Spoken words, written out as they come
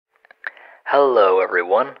Hello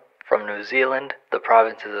everyone, from New Zealand, the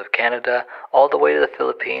provinces of Canada, all the way to the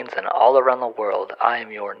Philippines and all around the world, I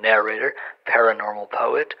am your narrator,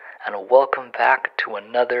 ParanormalPoet, and welcome back to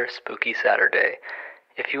another Spooky Saturday.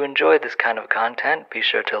 If you enjoy this kind of content, be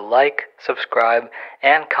sure to like, subscribe,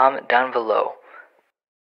 and comment down below.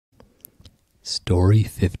 Story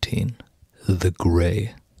 15, The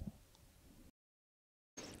Gray.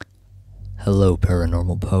 Hello,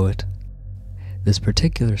 Paranormal Poet. This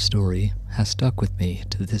particular story has stuck with me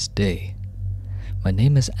to this day. My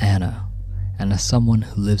name is Anna, and as someone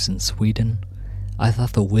who lives in Sweden, I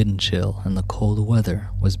thought the wind chill and the cold weather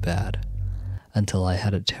was bad, until I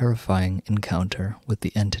had a terrifying encounter with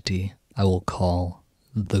the entity I will call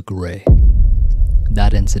the Gray.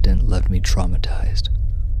 That incident left me traumatized.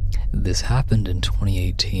 This happened in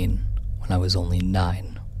 2018, when I was only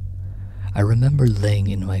 9. I remember laying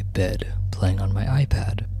in my bed, playing on my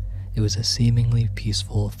iPad. It was a seemingly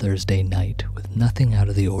peaceful Thursday night with nothing out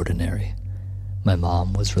of the ordinary. My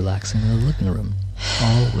mom was relaxing in the living room.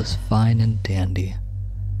 All was fine and dandy.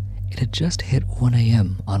 It had just hit 1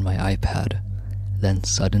 a.m. on my iPad. Then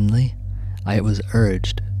suddenly, I was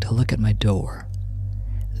urged to look at my door.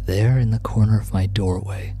 There in the corner of my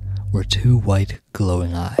doorway were 2 white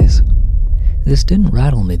glowing eyes. This didn't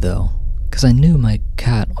rattle me though, because I knew my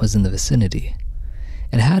cat was in the vicinity.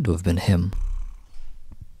 It had to have been him.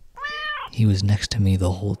 He was next to me the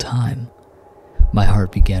whole time. My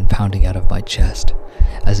heart began pounding out of my chest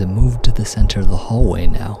as it moved to the center of the hallway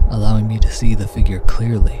now, allowing me to see the figure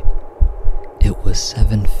clearly. It was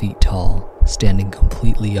 7 feet tall, standing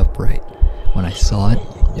completely upright. When I saw it,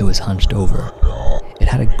 it was hunched over. It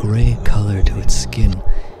had a gray color to its skin.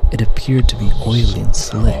 It appeared to be oily and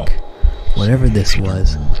slick. Whatever this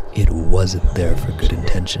was, it wasn't there for good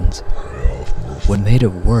intentions. What made it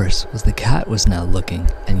worse was the cat was now looking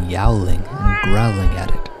and yowling and growling at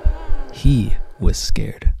it. He was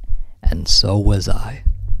scared, and so was I.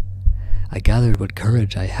 I gathered what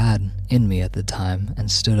courage I had in me at the time and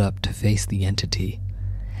stood up to face the entity.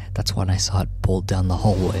 That's when I saw it bolt down the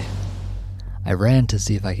hallway. I ran to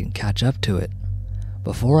see if I could catch up to it.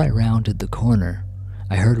 Before I rounded the corner,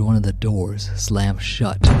 I heard one of the doors slam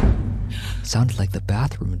shut. It sounded like the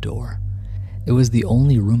bathroom door. It was the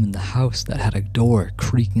only room in the house that had a door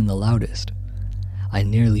creaking the loudest. I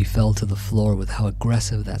nearly fell to the floor with how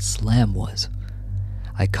aggressive that slam was.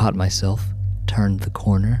 I caught myself, turned the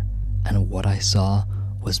corner, and what I saw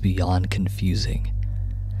was beyond confusing.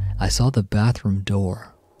 I saw the bathroom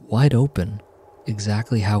door, wide open,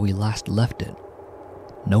 exactly how we last left it.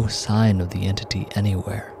 No sign of the entity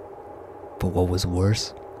anywhere. But what was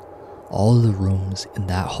worse, all the rooms in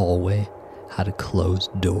that hallway had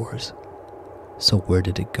closed doors. So where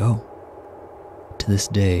did it go? To this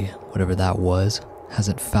day, whatever that was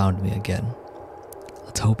hasn't found me again.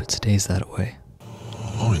 Let's hope it stays that way.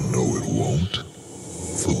 I know it won't.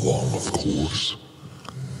 For long, of course.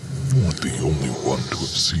 You aren't the only one to have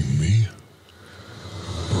seen me.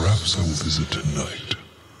 Perhaps I will visit tonight.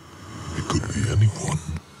 It could be anyone,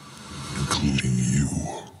 including you.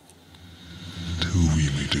 Till we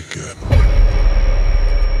meet again.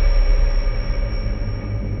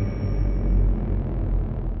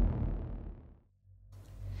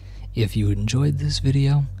 If you enjoyed this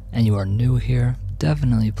video and you are new here,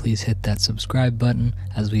 definitely please hit that subscribe button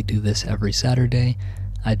as we do this every Saturday.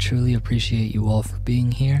 I truly appreciate you all for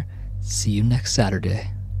being here. See you next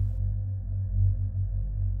Saturday.